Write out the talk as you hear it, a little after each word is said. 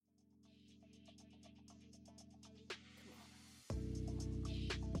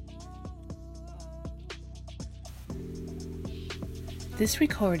This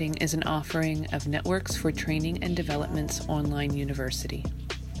recording is an offering of Networks for Training and Development's online university.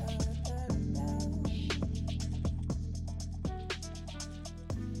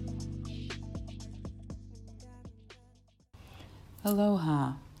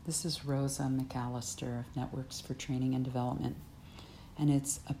 Aloha, this is Rosa McAllister of Networks for Training and Development, and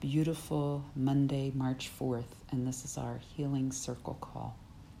it's a beautiful Monday, March 4th, and this is our Healing Circle call.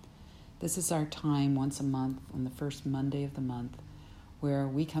 This is our time once a month on the first Monday of the month where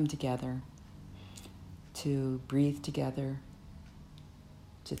we come together to breathe together,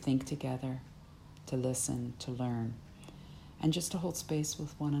 to think together, to listen, to learn, and just to hold space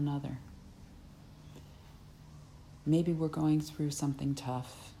with one another. Maybe we're going through something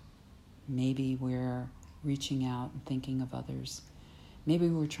tough. Maybe we're reaching out and thinking of others. Maybe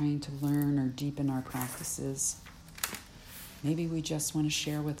we're trying to learn or deepen our practices. Maybe we just want to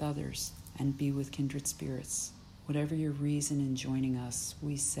share with others and be with kindred spirits. Whatever your reason in joining us,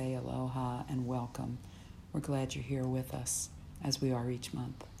 we say aloha and welcome. We're glad you're here with us, as we are each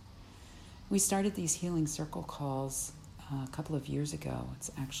month. We started these Healing Circle calls a couple of years ago.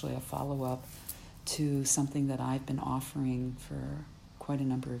 It's actually a follow-up to something that I've been offering for quite a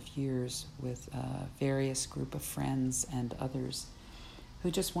number of years with a various group of friends and others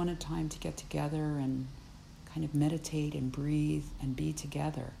who just wanted time to get together and kind of meditate and breathe and be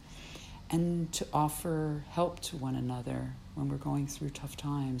together, and to offer help to one another when we're going through tough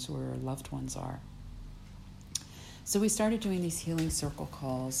times where our loved ones are. So we started doing these Healing Circle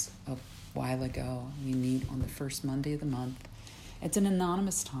calls a while ago. We meet on the first Monday of the month. It's an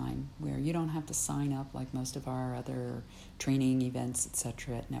anonymous time where you don't have to sign up like most of our other training events,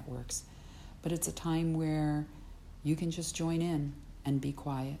 etc. at Networks. But it's a time where you can just join in and be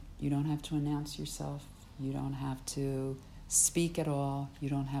quiet. You don't have to announce yourself. You don't have to speak at all. You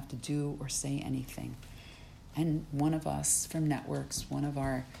don't have to do or say anything. And one of us from Networks, one of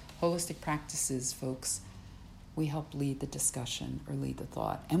our holistic practices folks, we help lead the discussion or lead the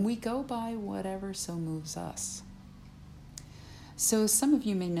thought. And we go by whatever so moves us. So some of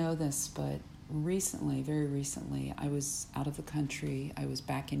you may know this, but recently, very recently, I was out of the country. I was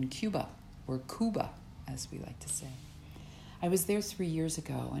back in Cuba, or Cuba, as we like to say. I was there 3 years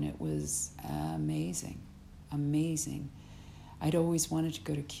ago, and it was amazing. I'd always wanted to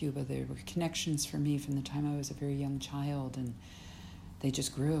go to Cuba. There were connections for me from the time I was a very young child, and they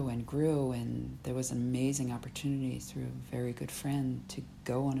just grew, and there was an amazing opportunity through a very good friend to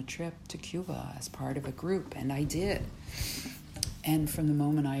go on a trip to Cuba as part of a group, and I did. And from the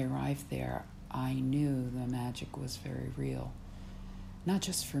moment I arrived there, I knew the magic was very real. Not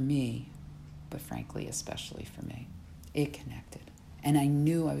just for me, but frankly, especially for me. It connected. And I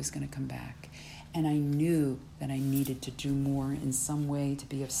knew I was going to come back. And I knew that I needed to do more in some way to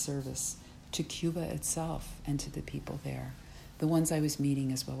be of service to Cuba itself and to the people there, the ones I was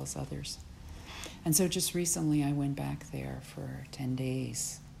meeting as well as others. And so just recently I went back there for 10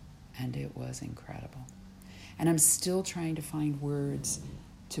 days, and it was incredible. And I'm still trying to find words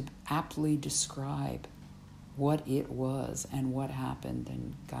to aptly describe what it was and what happened.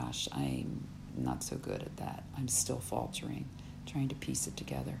 And gosh, I'm not so good at that. I'm still faltering, trying to piece it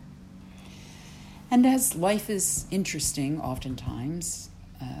together. And as life is interesting, oftentimes,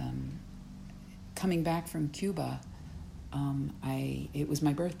 coming back from Cuba, it was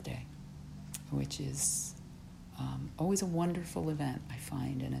my birthday, which is always a wonderful event, I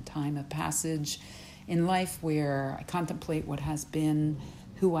find, in a time of passage in life where I contemplate what has been,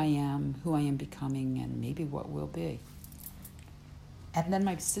 who I am becoming, and maybe what will be. And then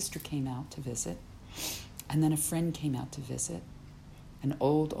my sister came out to visit, and then a friend came out to visit, an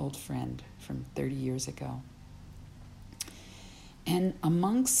old friend from 30 years ago. And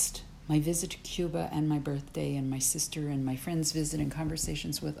amongst my visit to Cuba and my birthday and my sister and my friend's visit and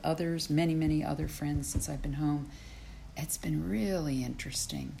conversations with others, many other friends since I've been home, it's been really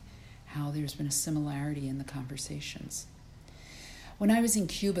interesting how there's been a similarity in the conversations. When I was in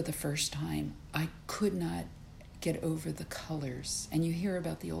Cuba the first time, I could not get over the colors. And you hear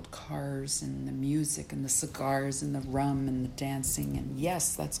about the old cars and the music and the cigars and the rum and the dancing, and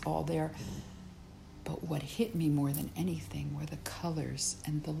yes, that's all there. But what hit me more than anything were the colors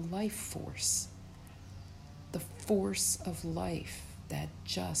and the life force. The force of life that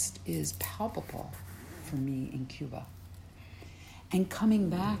just is palpable for me in Cuba. And coming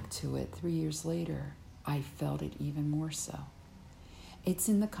back to it 3 years later, I felt it even more so. It's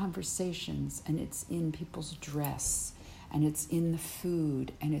in the conversations, and it's in people's dress, and it's in the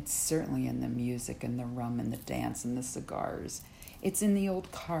food, and it's certainly in the music and the rum and the dance and the cigars. It's in the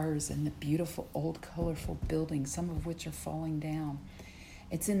old cars and the beautiful old colorful buildings, some of which are falling down.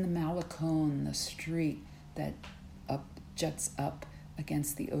 It's in the Malecón, the street that jets up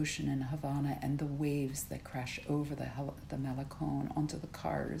against the ocean in Havana and the waves that crash over the Malecón onto the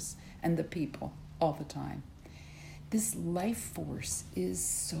cars and the people all the time. This life force is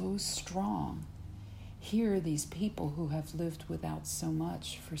so strong. Here are these people who have lived without so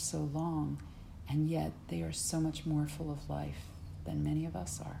much for so long, and yet they are so much more full of life than many of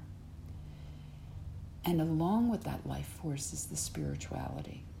us are. And along with that life force is the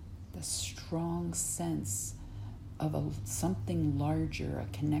spirituality, the strong sense of something larger,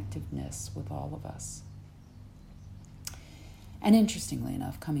 a connectiveness with all of us. And interestingly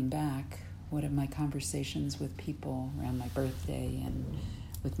enough, coming back, one of my conversations with people around my birthday and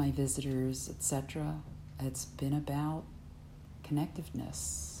with my visitors, etc., it's been about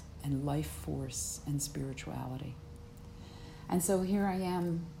connectiveness and life force and spirituality. And so here I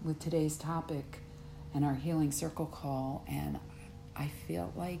am with today's topic and our Healing Circle call, and I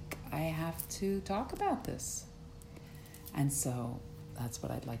feel like I have to talk about this. And so that's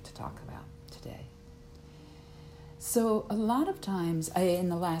what I'd like to talk about today. So a lot of times, in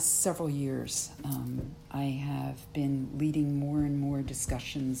the last several years, I have been leading more and more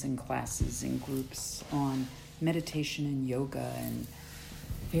discussions and classes and groups on meditation and yoga and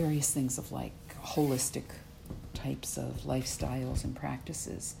various things of like holistic types of lifestyles and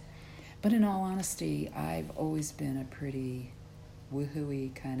practices. But in all honesty, I've always been a pretty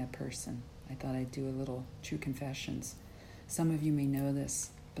woohooey kind of person. I thought I'd do a little true confessions. Some of you may know this,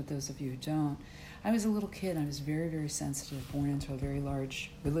 but those of you who don't, I was a little kid. I was very, very sensitive, born into a very large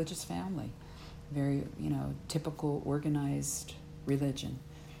religious family, very, typical organized religion.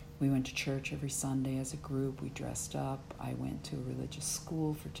 We went to church every Sunday as a group. We dressed up. I went to a religious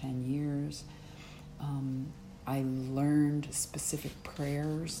school for 10 years. I learned specific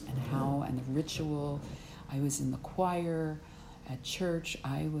prayers and the ritual. I was in the choir at church.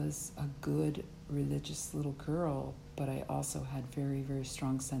 I was a good religious little girl, but I also had very, very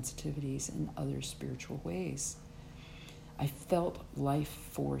strong sensitivities in other spiritual ways. I felt life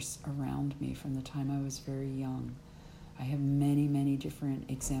force around me from the time I was very young. I have many, many different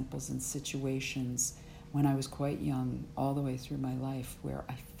examples and situations when I was quite young, all the way through my life, where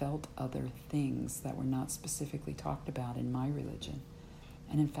I felt other things that were not specifically talked about in my religion,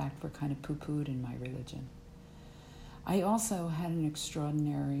 and in fact were kind of poo-pooed in my religion. I also had an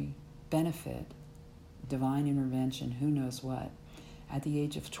extraordinary benefit, divine intervention, who knows what. At the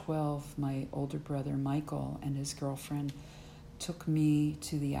age of 12, my older brother Michael and his girlfriend took me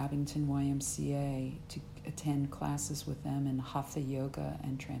to the Abington YMCA to attend classes with them in Hatha Yoga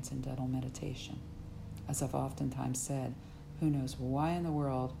and Transcendental Meditation. As I've oftentimes said, who knows why in the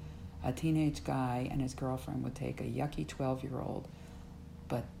world a teenage guy and his girlfriend would take a yucky 12-year-old,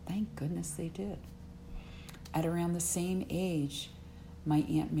 but thank goodness they did. At around the same age, my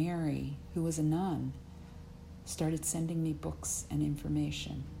Aunt Mary, who was a nun, started sending me books and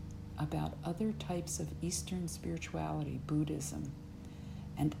information about other types of Eastern spirituality, Buddhism,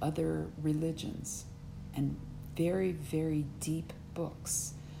 and other religions, and very, very deep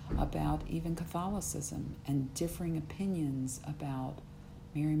books about even Catholicism and differing opinions about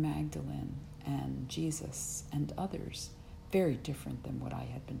Mary Magdalene and Jesus and others, very different than what I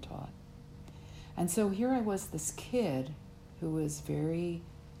had been taught. And so here I was, this kid who was very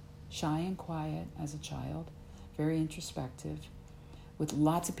shy and quiet as a child, very introspective, with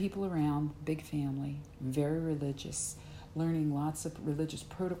lots of people around, big family, very religious, learning lots of religious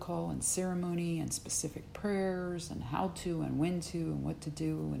protocol and ceremony and specific prayers and how to and when to and what to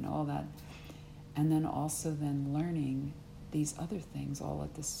do and all that. And then also then learning these other things all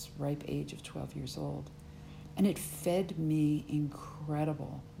at this ripe age of 12 years old. And it fed me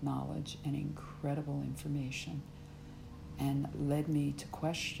incredible knowledge and incredible information and led me to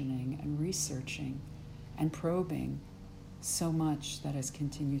questioning and researching and probing so much that has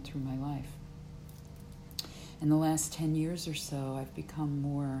continued through my life. In the last 10 years or so, I've become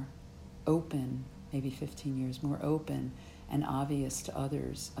more open, maybe 15 years, more open and obvious to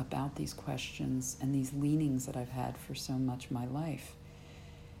others about these questions and these leanings that I've had for so much of my life.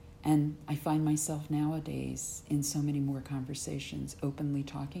 And I find myself nowadays in so many more conversations openly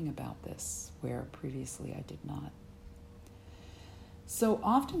talking about this, where previously I did not. So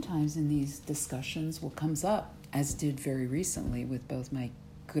oftentimes in these discussions, what comes up, as did very recently with both my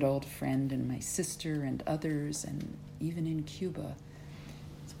good old friend and my sister and others, and even in Cuba,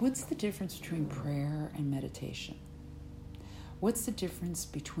 what's the difference between prayer and meditation? What's the difference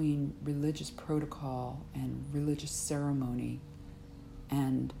between religious protocol and religious ceremony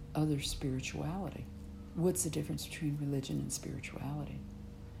and other spirituality? What's the difference between religion and spirituality?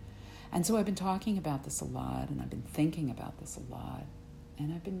 And so I've been talking about this a lot, and I've been thinking about this a lot,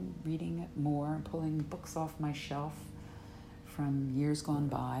 and I've been reading it more and pulling books off my shelf from years gone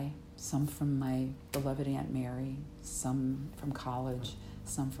by, some from my beloved Aunt Mary, some from college,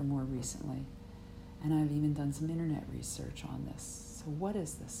 some from more recently. And I've even done some internet research on this. So what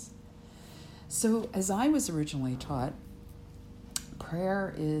is this? So as I was originally taught,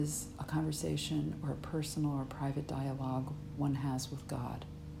 prayer is a conversation or a personal or private dialogue one has with God.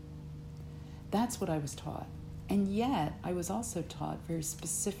 That's what I was taught. And yet, I was also taught very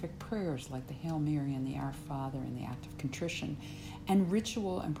specific prayers like the Hail Mary and the Our Father and the Act of Contrition, and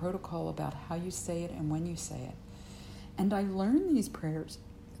ritual and protocol about how you say it and when you say it. And I learned these prayers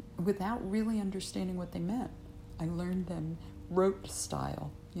without really understanding what they meant. I learned them rote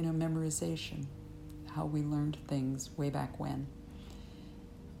style, memorization, how we learned things way back when.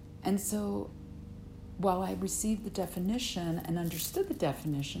 And so, while I received the definition and understood the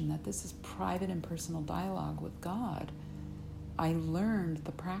definition that this is private and personal dialogue with God, I learned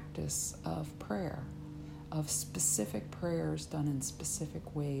the practice of prayer, of specific prayers done in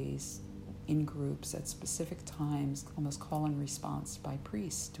specific ways, in groups, at specific times, almost call and response by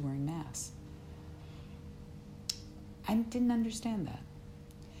priests during Mass. I didn't understand that.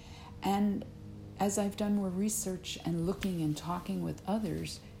 And as I've done more research and looking and talking with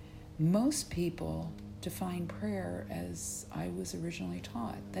others, most people define prayer as I was originally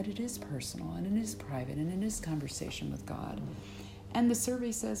taught, that it is personal and it is private and it is conversation with God. And the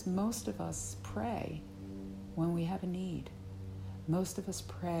survey says most of us pray when we have a need. Most of us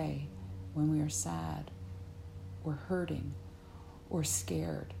pray when we are sad or hurting or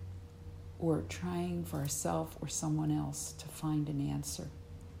scared or trying for ourselves or someone else to find an answer.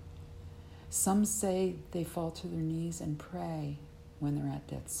 Some say they fall to their knees and pray when they're at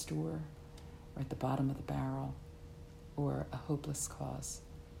death's door or at the bottom of the barrel, or a hopeless cause.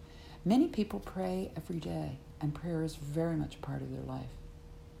 Many people pray every day, and prayer is very much a part of their life.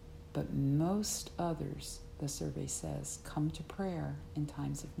 But most others, the survey says, come to prayer in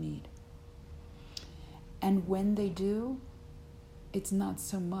times of need. And when they do, it's not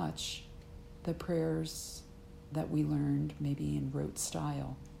so much the prayers that we learned maybe in rote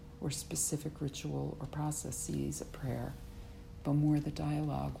style or specific ritual or processes of prayer, but more the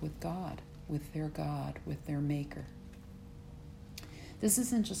dialogue with God, with their Maker. This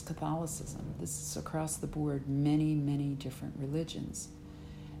isn't just Catholicism. This is across the board, many, many different religions.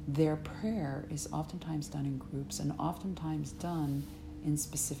 Their prayer is oftentimes done in groups and oftentimes done in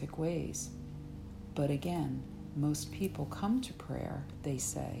specific ways. But again, most people come to prayer, they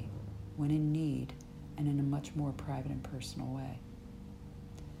say, when in need and in a much more private and personal way.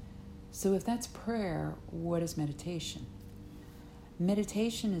 So if that's prayer, what is meditation?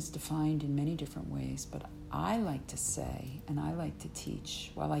 Meditation is defined in many different ways, but I like to say, and I like to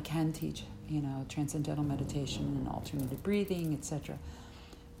teach, while I can teach, transcendental meditation and alternative breathing, etc.,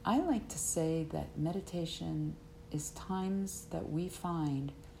 I like to say that meditation is times that we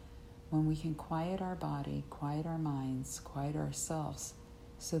find when we can quiet our body, quiet our minds, quiet ourselves,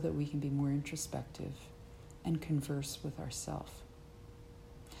 so that we can be more introspective and converse with ourselves.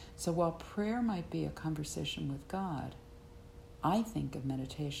 So while prayer might be a conversation with God, I think of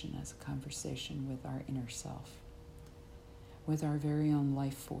meditation as a conversation with our inner self, with our very own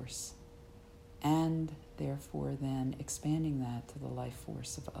life force, and therefore then expanding that to the life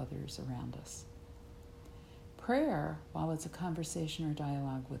force of others around us. Prayer, while it's a conversation or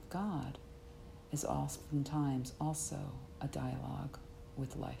dialogue with God, is oftentimes also a dialogue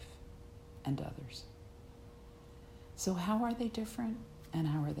with life and others. So how are they different and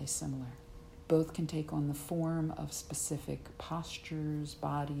how are they similar? Both can take on the form of specific postures,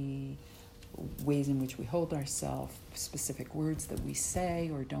 body, ways in which we hold ourselves, specific words that we say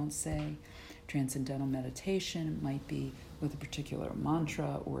or don't say. Transcendental meditation might be with a particular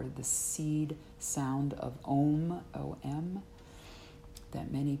mantra or the seed sound of Om, O-M, that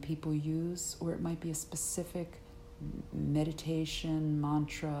many people use, or it might be a specific meditation,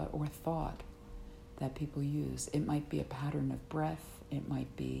 mantra, or thought that people use. It might be a pattern of breath. It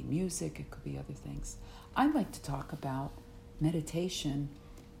might be music. It could be other things. I'd like to talk about meditation,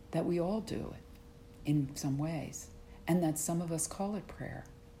 that we all do it in some ways, and that some of us call it prayer,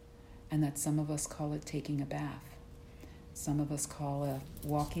 and that some of us call it taking a bath. Some of us call it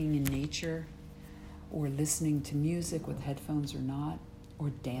walking in nature, or listening to music with headphones or not, or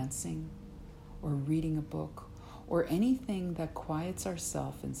dancing, or reading a book, or anything that quiets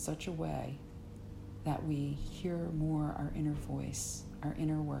ourselves in such a way that we hear more our inner voice, our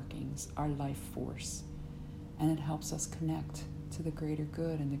inner workings, our life force, and it helps us connect to the greater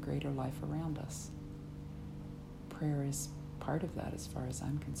good and the greater life around us. Prayer is part of that as far as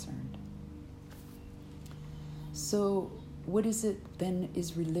I'm concerned. So what is it then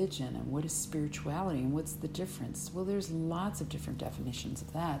is religion, and what is spirituality, and what's the difference? Well, there's lots of different definitions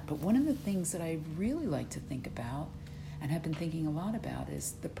of that, but one of the things that I really like to think about and have been thinking a lot about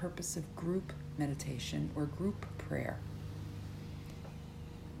is the purpose of group meditation or group prayer.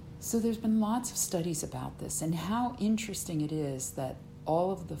 So there's been lots of studies about this, and how interesting it is that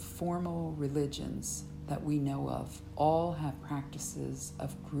all of the formal religions that we know of all have practices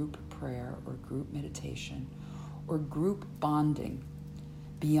of group prayer or group meditation or group bonding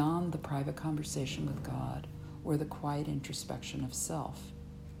beyond the private conversation with God or the quiet introspection of self.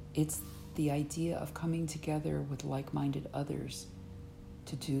 It's the idea of coming together with like-minded others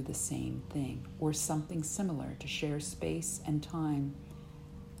to do the same thing or something similar, to share space and time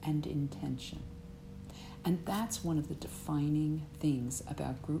and intention. And that's one of the defining things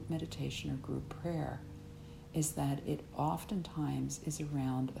about group meditation or group prayer, is that it oftentimes is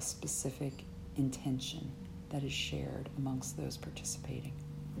around a specific intention that is shared amongst those participating.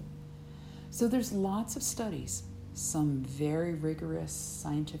 So there's lots of studies, some very rigorous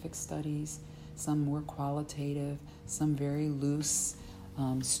scientific studies, some more qualitative, some very loose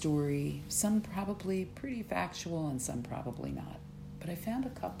story, some probably pretty factual and some probably not. But I found a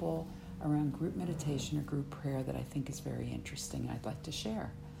couple around group meditation or group prayer that I think is very interesting and I'd like to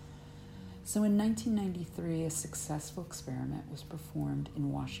share. So in 1993, a successful experiment was performed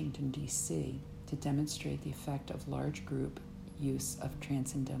in Washington, D.C. to demonstrate the effect of large group use of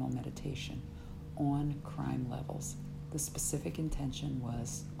transcendental meditation on crime levels. The specific intention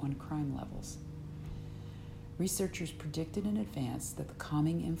was on crime levels. Researchers predicted in advance that the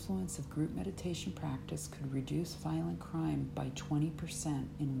calming influence of group meditation practice could reduce violent crime by 20%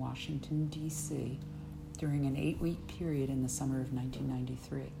 in Washington, D.C. during an 8-week period in the summer of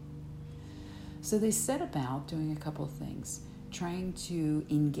 1993. So they set about doing a couple of things, trying to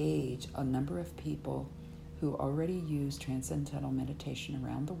engage a number of people who already use transcendental meditation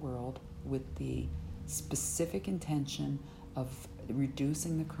around the world with the specific intention of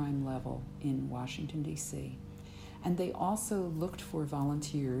reducing the crime level in Washington, D.C. And they also looked for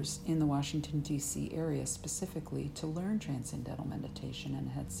volunteers in the Washington, D.C. area specifically to learn transcendental meditation, and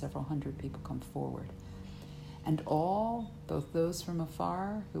had several hundred people come forward. And all, both those from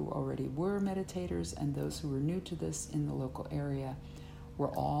afar who already were meditators and those who were new to this in the local area, were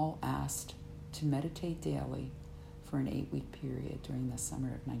all asked to meditate daily for an 8-week period during the summer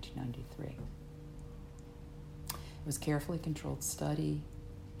of 1993. It was a carefully controlled study.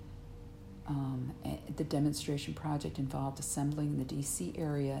 The demonstration project involved assembling in the D.C.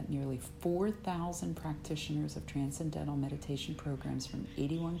 area nearly 4,000 practitioners of transcendental meditation programs from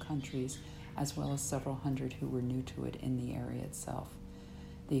 81 countries, as well as several hundred who were new to it in the area itself.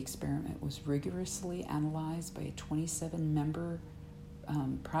 The experiment was rigorously analyzed by a 27-member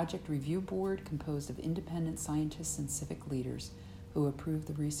project review board composed of independent scientists and civic leaders who approved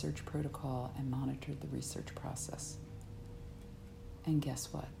the research protocol and monitored the research process. And guess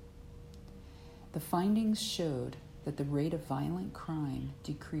what? The findings showed that the rate of violent crime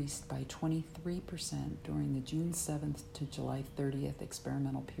decreased by 23% during the June 7th to July 30th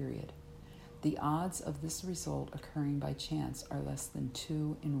experimental period. The odds of this result occurring by chance are less than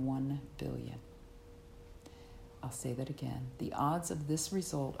 2 in 1 billion. I'll say that again. The odds of this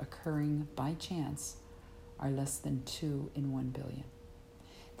result occurring by chance are less than 2 in 1 billion.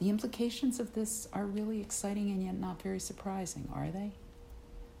 The implications of this are really exciting and yet not very surprising, are they?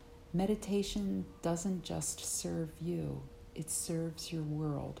 Meditation doesn't just serve you, it serves your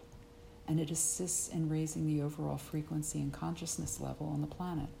world, and it assists in raising the overall frequency and consciousness level on the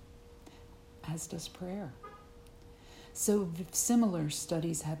planet, as does prayer. So similar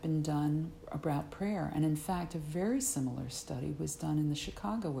studies have been done about prayer, and in fact, a very similar study was done in the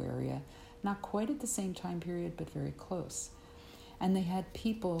Chicago area, not quite at the same time period, but very close. And they had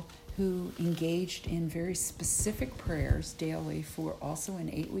people who engaged in very specific prayers daily for also an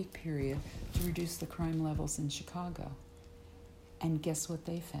 8-week period to reduce the crime levels in Chicago. And guess what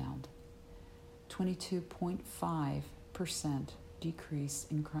they found? 22.5% decrease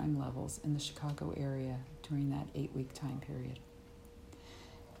in crime levels in the Chicago area during that 8-week time period.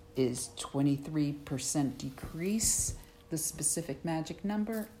 Is 23% decrease the specific magic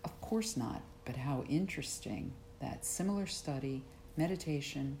number? Of course not. But how interesting that similar study,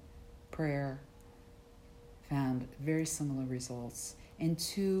 meditation, prayer, found very similar results in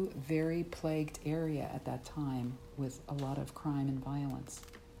 2 very plagued areas at that time with a lot of crime and violence.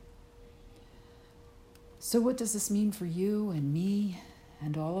 So what does this mean for you and me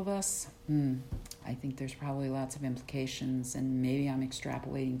and all of us? I think there's probably lots of implications, and maybe I'm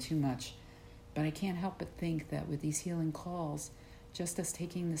extrapolating too much, but I can't help but think that with these healing calls, just us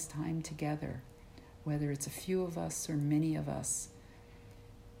taking this time together, whether it's a few of us or many of us.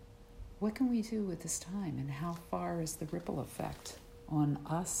 What can we do with this time, and how far is the ripple effect on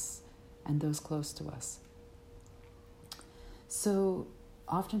us and those close to us? So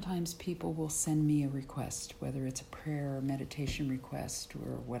oftentimes people will send me a request, whether it's a prayer or meditation request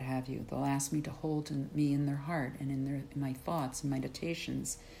or what have you. They'll ask me to hold me in their heart and in my thoughts and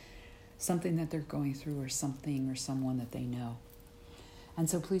meditations, something that they're going through or something or someone that they know. And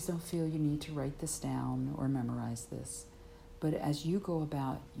so please don't feel you need to write this down or memorize this. But as you go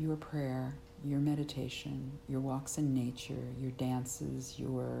about your prayer, your meditation, your walks in nature, your dances,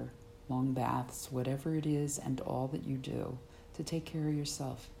 your long baths, whatever it is, and all that you do to take care of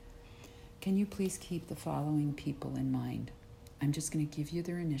yourself, can you please keep the following people in mind? I'm just going to give you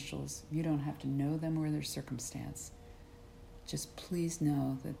their initials. You don't have to know them or their circumstance. Just please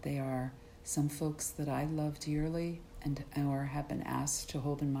know that they are some folks that I love dearly and or have been asked to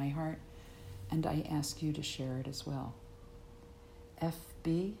hold in my heart, and I ask you to share it as well.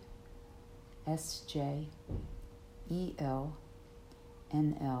 FB, SJ, EL,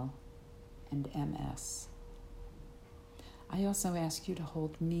 NL, and MS. I also ask you to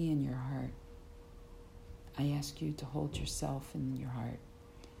hold me in your heart. I ask you to hold yourself in your heart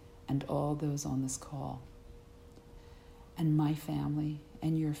and all those on this call, and my family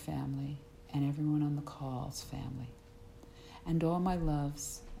and your family and everyone on the call's family, and all my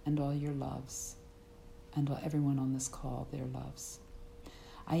loves and all your loves, and everyone on this call, their loves.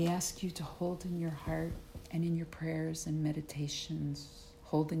 I ask you to hold in your heart and in your prayers and meditations,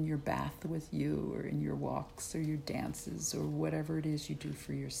 hold in your bath with you or in your walks or your dances or whatever it is you do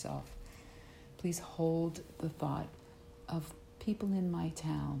for yourself. Please hold the thought of people in my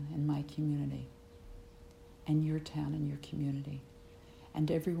town and my community, and your town and your community, and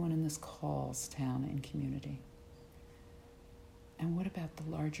everyone in this call's town and community. And what about the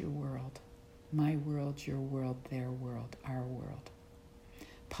larger world? My world, your world, their world, our world.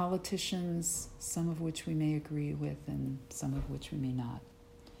 Politicians, some of which we may agree with and some of which we may not.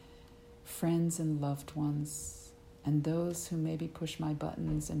 Friends and loved ones, and those who maybe push my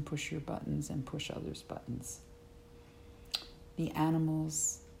buttons and push your buttons and push others' buttons. The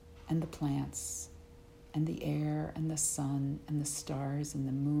animals and the plants and the air and the sun and the stars and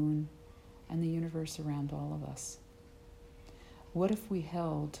the moon and the universe around all of us. What if we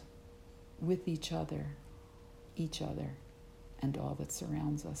held with each other, and all that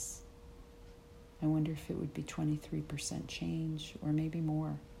surrounds us? I wonder if it would be 23% change or maybe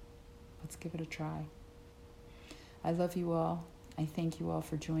more. Let's give it a try. I love you all. I thank you all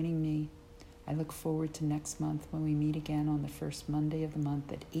for joining me. I look forward to next month when we meet again on the first Monday of the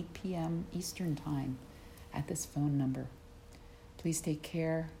month at 8 p.m. Eastern Time at this phone number. Please take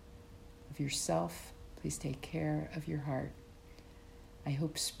care of yourself. Please take care of your heart. I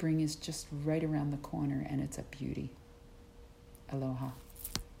hope spring is just right around the corner and it's a beauty. Aloha.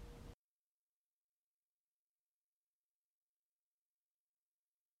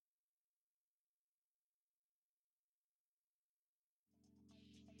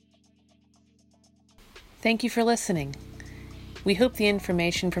 Thank you for listening. We hope the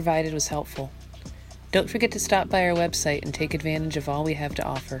information provided was helpful. Don't forget to stop by our website and take advantage of all we have to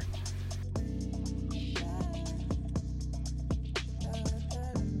offer.